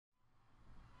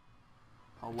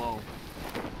Hello.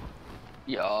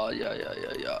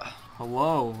 Yeah.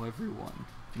 Hello, everyone.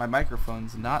 My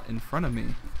microphone's not in front of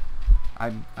me.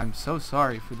 I'm so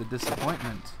sorry for the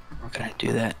disappointment. We're gonna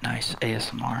do that nice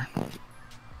ASMR.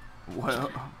 What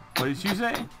did you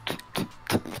say?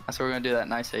 That's what we're gonna do, that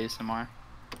nice ASMR.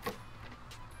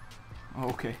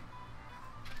 Okay.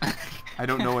 I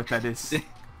don't know what that is. You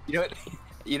know what?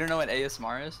 You don't know what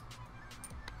ASMR is?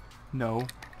 No.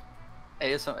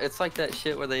 ASMR, it's like that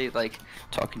shit where they like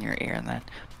talk in your ear and then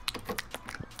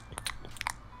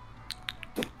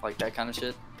like that kind of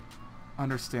shit.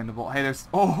 Understandable. Hey, there's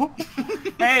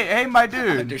hey, my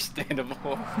dude.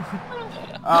 Understandable.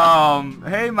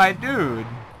 Hey, my dude.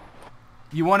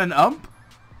 You want an ump?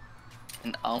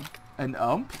 An ump? An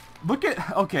ump? Look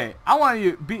at. Okay, I want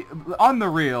you be on the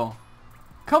real.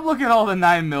 Come look at all the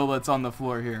 9mm that's on the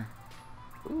floor here.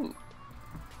 Ooh.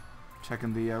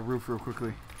 Checking the roof real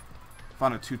quickly.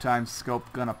 Found a 2x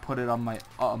scope. Gonna put it on my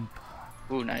ump.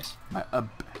 Ooh, nice. My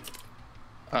ump.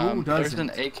 There's doesn't?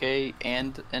 an AK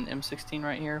and an M16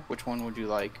 right here. Which one would you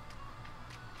like?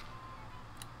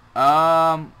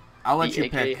 I'll let you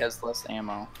pick. pick. The AK has less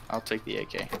ammo. I'll take the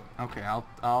AK. Okay, I'll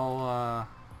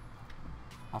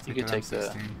take You the could take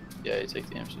M16. Yeah, you take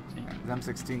the M16. Okay, does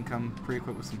M16 come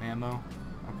pre-equipped with some ammo?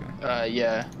 Okay.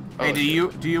 Yeah. Hey, do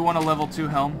you want a level 2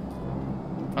 helm?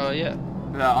 Yeah.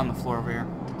 On the floor over here.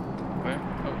 Where?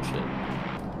 Oh shit.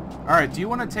 Alright, do you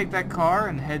want to take that car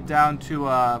and head down to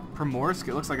Primorsk?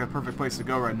 It looks like a perfect place to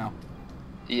go right now.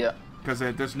 Yeah. Because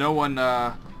there's no one,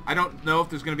 I don't know if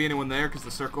there's going to be anyone there because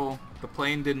the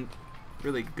plane didn't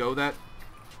really go that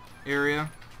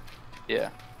area. Yeah.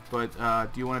 But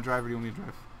do you want to drive or do you want me to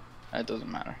drive? It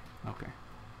doesn't matter. Okay.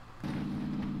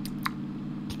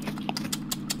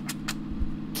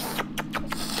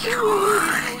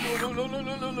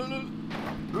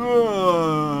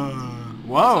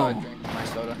 Whoa! I drank my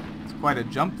soda. It's quite a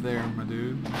jump there, my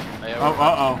dude. Yeah,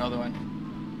 Oh, another one.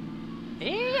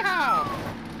 Yeehaw!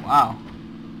 Wow.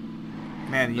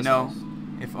 Man, you This know,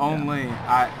 one's- if only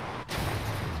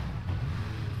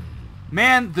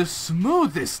Man, the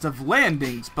smoothest of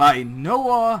landings by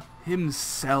Noah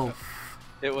himself.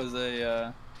 It was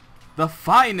a The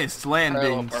finest parallel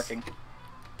landings. parking.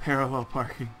 Parallel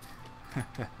parking.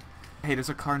 Hey, there's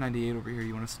a car 98 over here.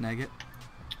 You want to snag it?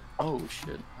 Oh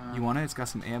shit. You want it? It's got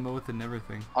some ammo with it and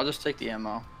everything. I'll just take the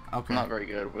ammo. Okay. I'm not very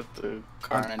good with the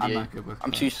car 98. I'm not good with I'm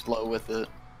cars. too slow with it.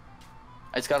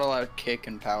 It's got a lot of kick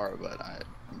and power, but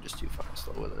I'm just too fucking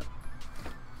slow with it.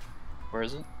 Where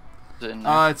is it? Is it in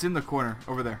there? It's in the corner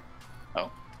over there. Oh.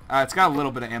 It's got a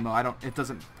little bit of ammo. It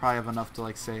doesn't probably have enough to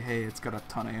like say, hey, it's got a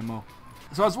ton of ammo.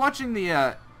 So I was watching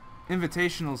the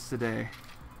invitationals today,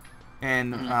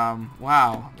 and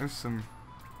wow, there's some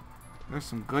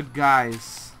good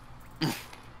guys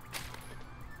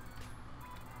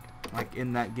like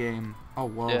in that game. Oh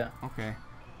whoa. Yeah. Okay.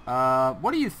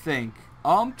 What do you think,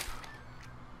 ump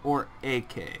or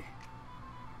AK?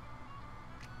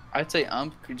 I'd say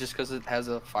ump just because it has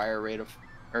a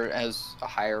has a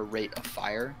higher rate of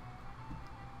fire.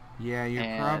 Yeah, you're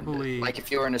And, probably like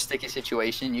if you were in a sticky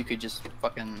situation, you could just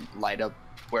fucking light up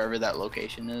wherever that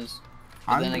location is.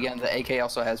 But then again, the AK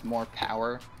also has more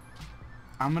power.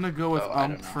 I'm gonna go with I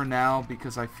don't ump know. for now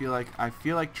because I feel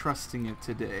like trusting it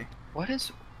today. What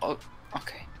is? Oh,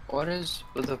 okay. What is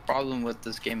the problem with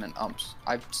this game and umps?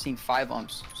 I've seen 5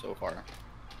 umps so far.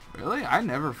 Really?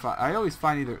 I always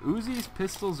find either Uzis,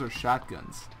 pistols, or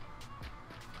shotguns.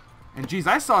 And geez,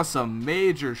 I saw some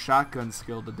major shotgun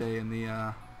skill today in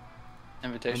the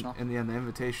Invitational. in the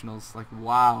invitationals. Like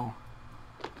wow,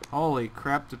 holy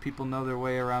crap! Do people know their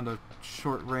way around a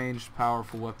short-range,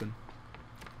 powerful weapon?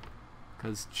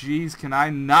 Cause geez, can I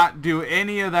not do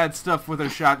any of that stuff with a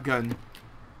shotgun?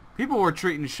 People were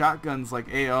treating shotguns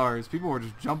like ARs. People were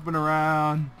just jumping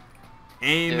around,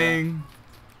 aiming.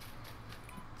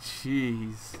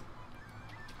 Jeez.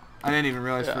 I didn't even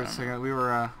realize for a second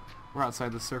we're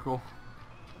outside the circle.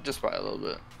 Just by a little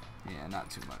bit. Yeah, not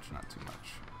too much, not too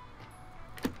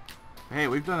much. Hey,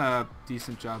 we've done a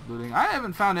decent job looting. I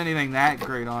haven't found anything that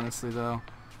great, honestly, though.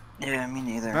 Yeah, me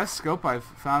neither. Best scope I've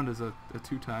found is a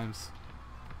 2x.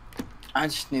 I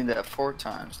just need that 4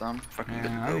 times. I'm fucking good to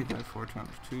Yeah, go. I need that 4x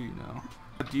too, you know.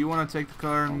 Do you want to take the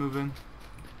car and move in?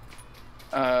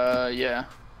 Yeah.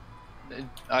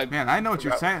 Man, I know what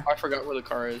you're saying. I forgot where the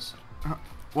car is.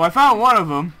 Well, I found one of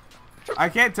them. I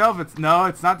can't tell if it's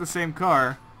not the same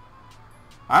car.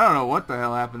 I don't know what the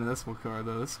hell happened to this one car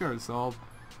though. This car is all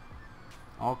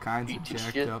kinds of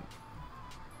jacked up.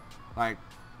 Like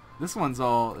this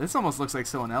almost looks like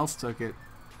someone else took it.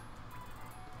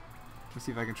 Let's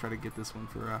see if I can try to get this one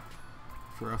for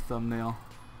a thumbnail.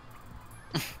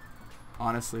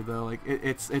 Honestly, though, like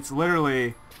it's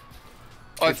literally.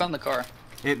 Oh, I found the car.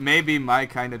 It may be my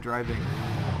kind of driving.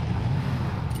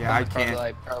 Yeah, I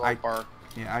can't.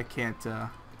 Yeah, I can't. I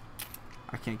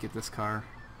can't get this car.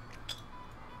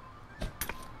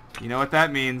 You know what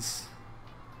that means?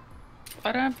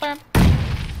 I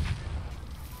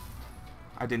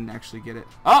didn't actually get it.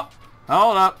 Oh,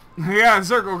 hold up. Yeah,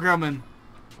 circle coming.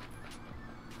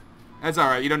 That's all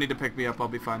right. You don't need to pick me up. I'll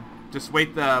be fine. Just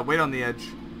wait on the edge.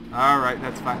 All right,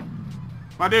 that's fine.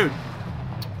 My dude.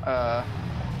 All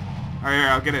right, here,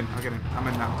 I'll get in. I'm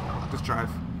in now. Just drive.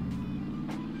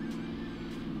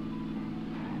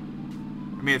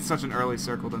 I mean, it's such an early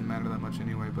circle, doesn't matter that much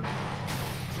anyway, but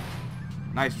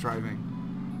nice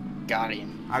driving. Got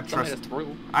him. I'd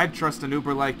trust an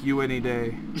Uber like you any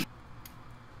day.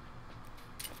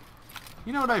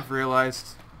 You know what I've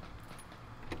realized?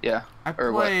 Yeah. I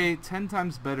play 10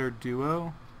 times better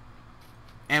duo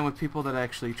and with people that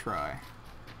actually try.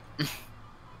 You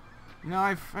know,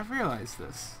 I've realized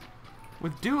this.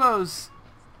 With duos,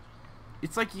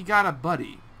 it's like you got a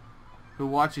buddy who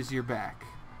watches your back.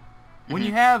 When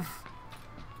you have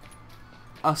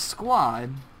a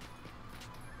squad,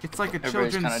 it's like a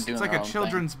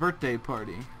children's birthday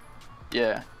party.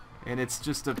 Yeah. And it's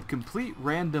just a complete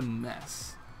random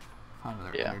mess. Found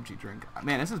another energy drink.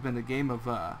 Man, this has been the game of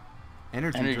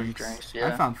energy drinks. Yeah.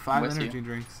 I found 5 energy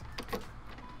drinks.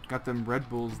 Got them Red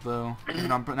Bulls though.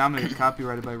 now I'm gonna get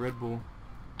copyrighted by Red Bull.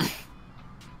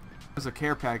 There's a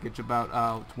care package about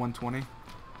 120.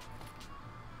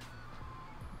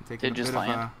 Taking a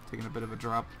bit of a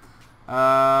drop.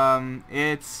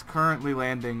 It's currently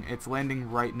landing. It's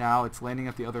landing right now. It's landing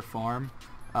at the other farm.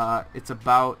 It's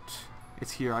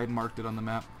here. I marked it on the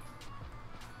map.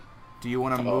 Do you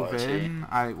want to move in?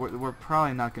 We're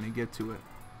probably not going to get to it.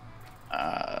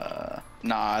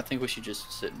 Nah, I think we should just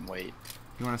sit and wait.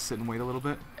 You want to sit and wait a little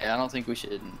bit? Yeah, I don't think we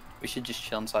should. We should just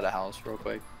chill inside a house real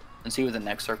quick and see where the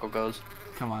next circle goes.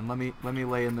 Come on, let me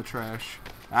lay in the trash.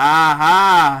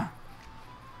 Aha!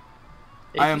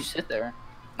 If you sit there,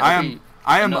 I am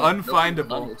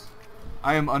unfindable.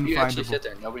 I am unfindable. You actually sit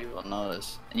there, nobody will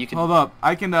notice. And you can hold up.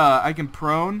 I can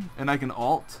prone and I can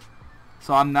alt.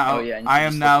 So I'm now. I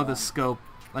am now the scope.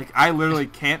 Like I literally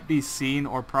can't be seen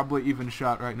or probably even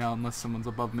shot right now unless someone's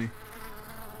above me.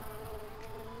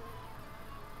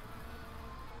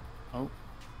 Oh.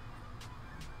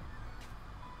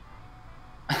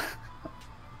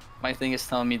 My thing is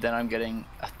telling me that I'm getting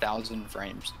 1,000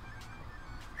 frames.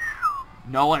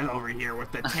 No one over here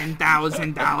with the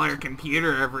 $10,000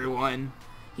 computer, everyone.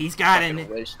 He's got an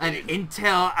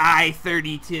Intel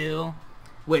i32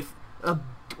 with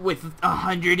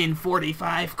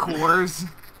 145 cores.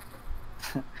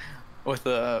 With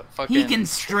a fucking. He can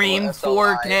stream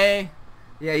 4K.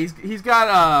 Yeah, he's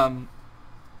got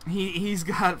he's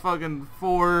got fucking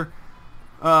 4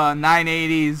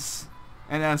 980s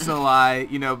and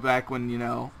SLI. You know, back when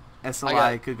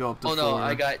SLI could go up to 4. Oh no,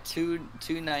 I got two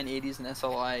 980s in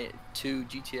SLI, 2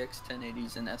 GTX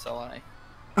 1080s in SLI,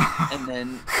 and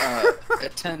then a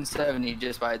 1070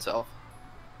 just by itself.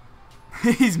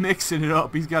 He's mixing it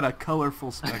up. He's got a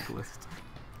colorful spec list.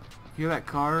 Hear that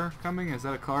car coming? Is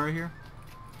that a car right here?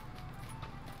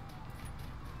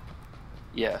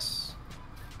 Yes.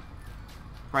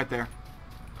 Right there.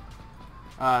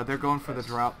 They're going for the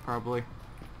drop, probably.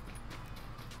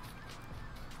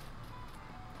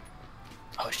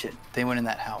 Oh shit, they went in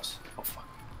that house. Oh fuck.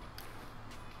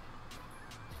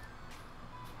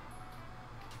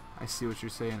 I see what you're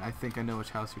saying. I think I know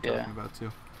which house you're talking about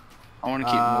too. I want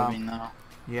to keep moving now.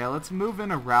 Yeah, let's move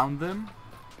in around them.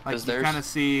 Like you kind of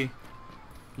see,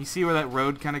 you see where that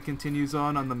road kind of continues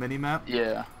on the mini-map?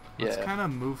 Yeah, Let's kind of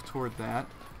move toward that,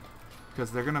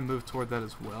 because they're going to move toward that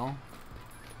as well.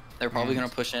 They're probably going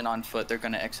to push in on foot. They're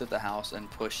going to exit the house and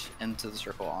push into the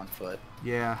circle on foot.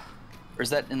 Yeah. Or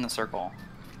is that in the circle?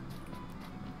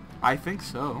 I think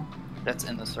so. That's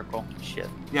in the circle. Shit.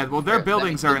 Yeah, well, their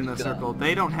buildings are in the circle.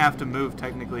 They don't have to move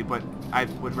technically, but I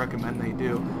would recommend they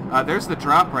do. There's the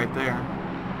drop right there.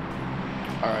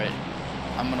 Alright.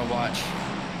 I'm going to watch.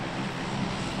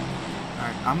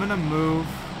 Alright, I'm going to move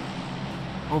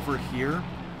over here.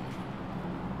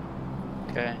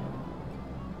 Okay.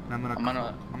 And I'm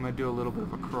gonna do a little bit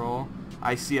of a crawl.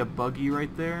 I see a buggy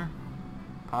right there,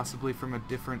 possibly from a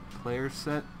different player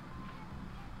set.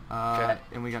 Okay.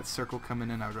 And we got circle coming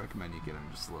in. I would recommend you get him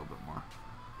just a little bit more.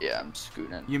 Yeah, I'm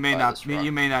scooting. You may not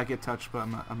get touched, but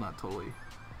I'm not totally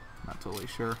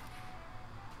sure.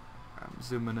 I'm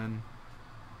zooming in.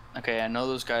 Okay, I know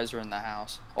those guys are in the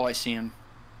house. Oh, I see him.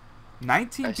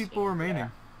 19 people remaining. Yeah.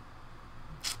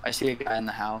 I see a guy in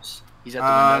the house. He's at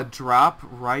the window. Drop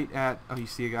right at... Oh, you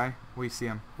see a guy? Where you see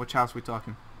him? Which house we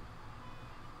talking?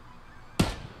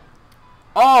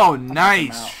 Oh,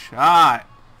 nice shot.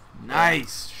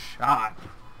 Nice shot.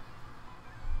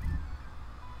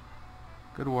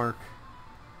 Good work.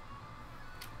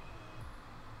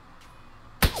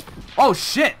 Oh,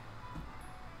 shit!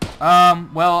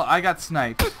 Well, I got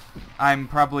sniped. I'm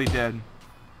probably dead.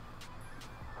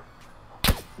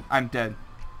 I'm dead.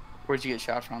 Where'd you get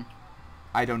shot from?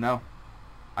 I don't know.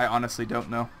 I honestly don't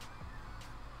know.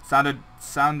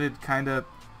 Sounded kind of...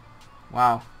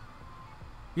 Wow.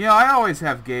 You know, I always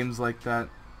have games like that.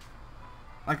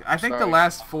 Like, I think the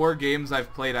last 4 games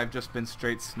I've played, I've just been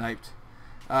straight sniped.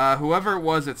 Whoever it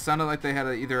was, it sounded like they had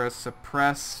either a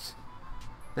suppressed...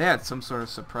 They had some sort of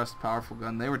suppressed powerful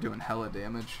gun. They were doing hella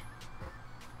damage.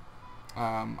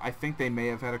 I think they may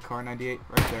have had a Car 98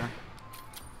 right there.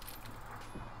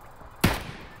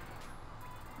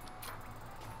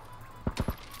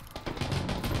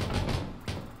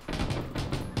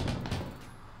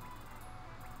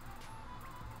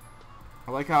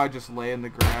 I like how I just lay in the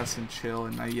grass and chill,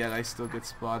 and yet I still get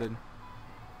spotted.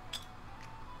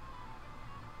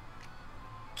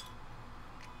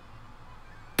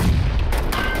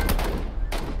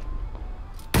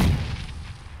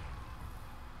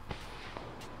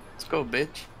 Let's go,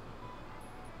 bitch.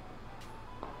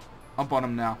 Up on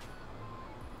him now.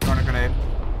 Throwing a grenade.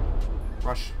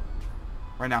 Rush.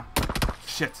 Right now.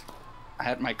 Shit. I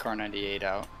had my Car 98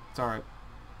 out. It's alright.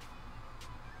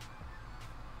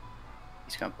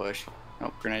 He's gonna push.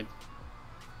 Nope, grenade.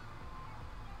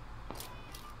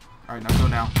 Alright, now go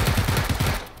now.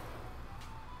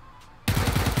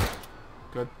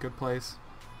 Good place.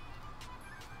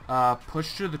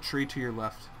 Push to the tree to your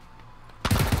left.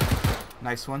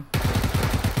 Nice one.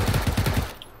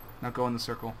 Now go in the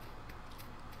circle.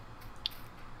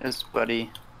 Yes, buddy.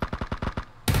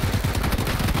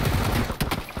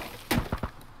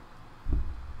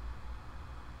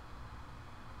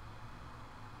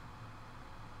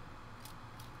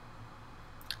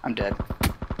 I'm dead.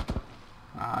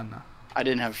 Ah, no. I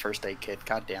didn't have a first aid kit.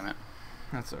 God damn it.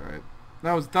 That's alright.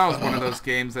 That was one of those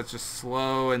games that's just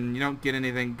slow and you don't get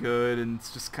anything good and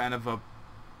it's just kind of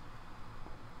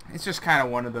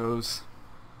one of those.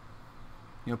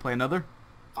 You wanna play another?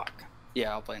 Fuck.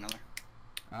 Yeah, I'll play another.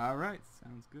 Alright,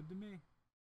 sounds good to me.